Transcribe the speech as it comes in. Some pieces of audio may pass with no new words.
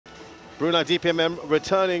Brunei DPMM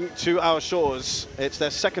returning to our shores. It's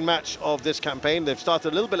their second match of this campaign. They've started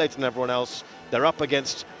a little bit later than everyone else. They're up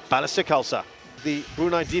against Balestier Khalsa. The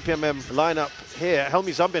Brunei DPMM lineup here,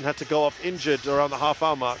 Helmi Zambin had to go off injured around the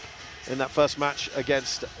half-hour mark in that first match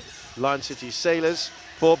against Lion City Sailors.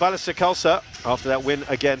 For Balestier Khalsa, after that win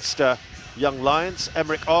against Young Lions,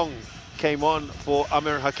 Emmerich Ong came on for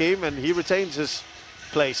Amir Hakim, and he retains his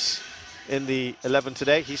place in the 11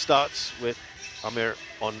 today. He starts with Amir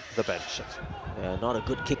on the bench. Yeah, not a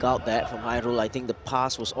good kick out there from Hyrule. I think the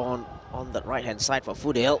pass was on the right-hand side for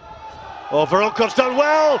Fudale. Oh, Veronkov's done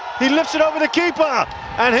well. He lifts it over the keeper,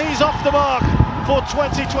 and he's off the mark for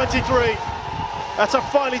 2023. That's a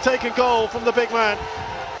finely taken goal from the big man.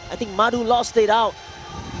 I think Madhu lost it out.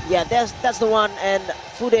 Yeah, that's the one, and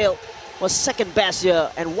Fudale was second best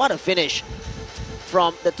here, and what a finish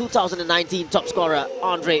from the 2019 top scorer,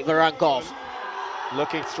 Andrei Veronkov.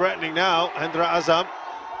 Looking threatening now, Hendra Azam.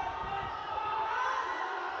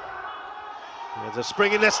 There's a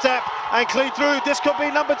spring in their step and clean through. This could be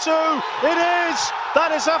number 2. It is!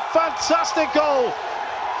 That is a fantastic goal.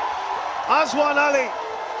 Azwan Ali.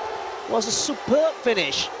 Was a superb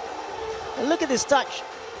finish. And look at this touch.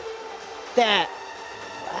 There.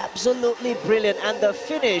 Absolutely brilliant. And the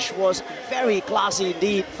finish was very classy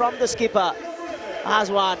indeed from the skipper,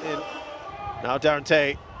 Azwan. Now Darren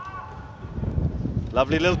Tay.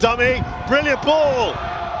 Lovely little dummy. Brilliant ball.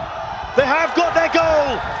 They have got their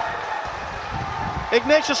goal.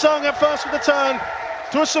 Ignatius Song at first with the turn.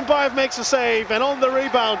 Trusenbaev makes a save, and on the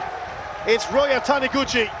rebound, it's Roya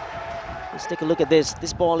Taniguchi. Let's take a look at this.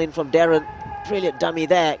 This ball in from Darren. Brilliant dummy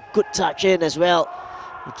there. Good touch in as well.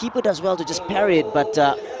 The keeper does well to just parry it, but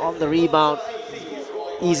on the rebound,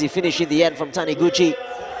 easy finish in the end from Taniguchi.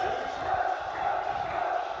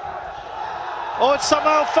 Oh, it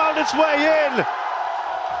somehow found its way in.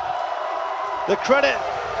 The credit,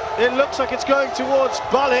 it looks like it's going towards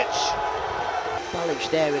Balic.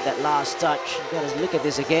 Balic there with that last touch. You gotta look at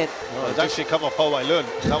this again. Oh, it's actually come off Ho Wai Lun.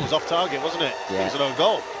 That was off target, wasn't it? Yeah. It was an own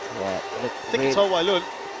goal. Yeah. I think it's Ho Wai Lun.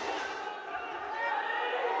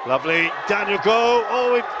 Lovely, Daniel Go.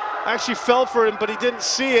 Oh, it actually fell for him, but he didn't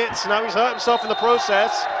see it. So now he's hurt himself in the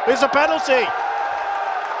process. It's a penalty.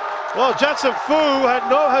 Well, Jansen Fu had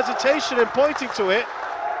no hesitation in pointing to it.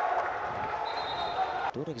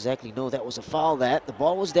 Don't exactly know that was a foul there. The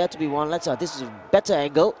ball was there to be won. This is a better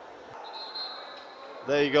angle.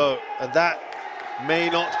 There you go, and that may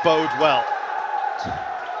not bode well.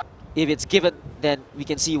 If it's given, then we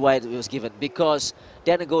can see why it was given, because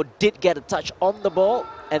Danago did get a touch on the ball,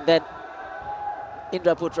 and then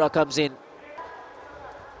Indra Putra comes in.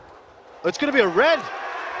 It's going to be a red.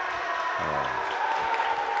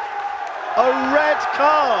 A red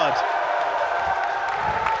card.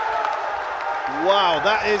 Wow,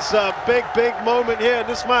 that is a big, big moment here in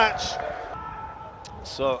this match.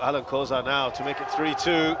 So Alan Koza now to make it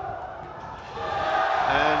 3-2.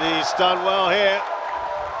 And he's done well here.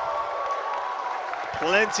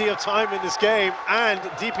 Plenty of time in this game, and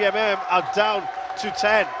DPMM are down to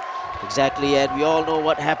 10. Exactly, and we all know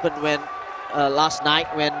what happened when last night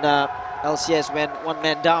when LCS went one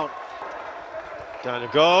man down. Down to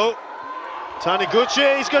go.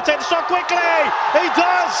 Taniguchi, he's going to take the shot quickly. He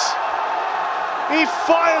does. He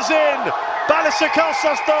fires in. Balestier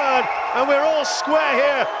Khalsa's third, and we're all square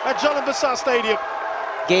here at Jalan Besar Stadium.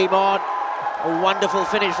 Game on. A wonderful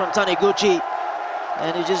finish from Taniguchi.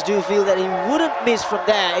 And you just do feel that he wouldn't miss from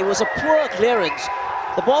there. It was a poor clearance.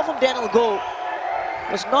 The ball from Daniel Go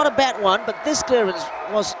was not a bad one, but this clearance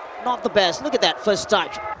was not the best. Look at that first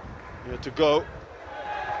touch. Here to go.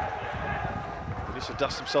 He needs to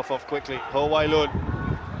dust himself off quickly. Ho Wai Lun.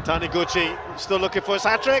 Taniguchi still looking for his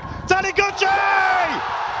hat-trick. Taniguchi!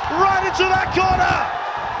 Right into that corner!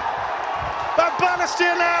 And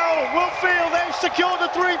Balestier now will feel they've secured the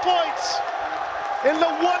 3 points in the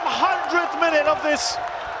 100th minute of this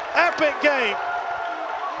epic game.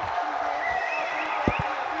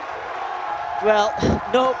 Well,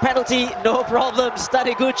 no penalty, no problems.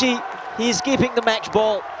 Taniguchi, he's keeping the match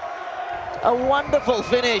ball. A wonderful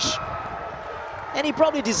finish. And he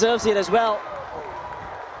probably deserves it as well.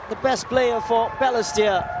 The best player for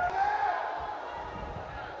Balestier.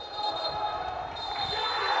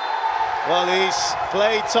 Well, he's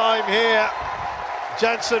played time here.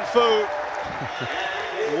 Jansen Fu.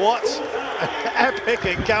 What an epic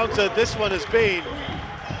encounter this one has been.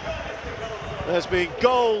 There's been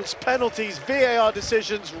goals, penalties, VAR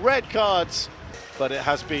decisions, red cards, but it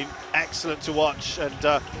has been excellent to watch,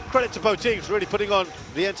 and credit to both teams really putting on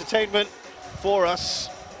the entertainment for us.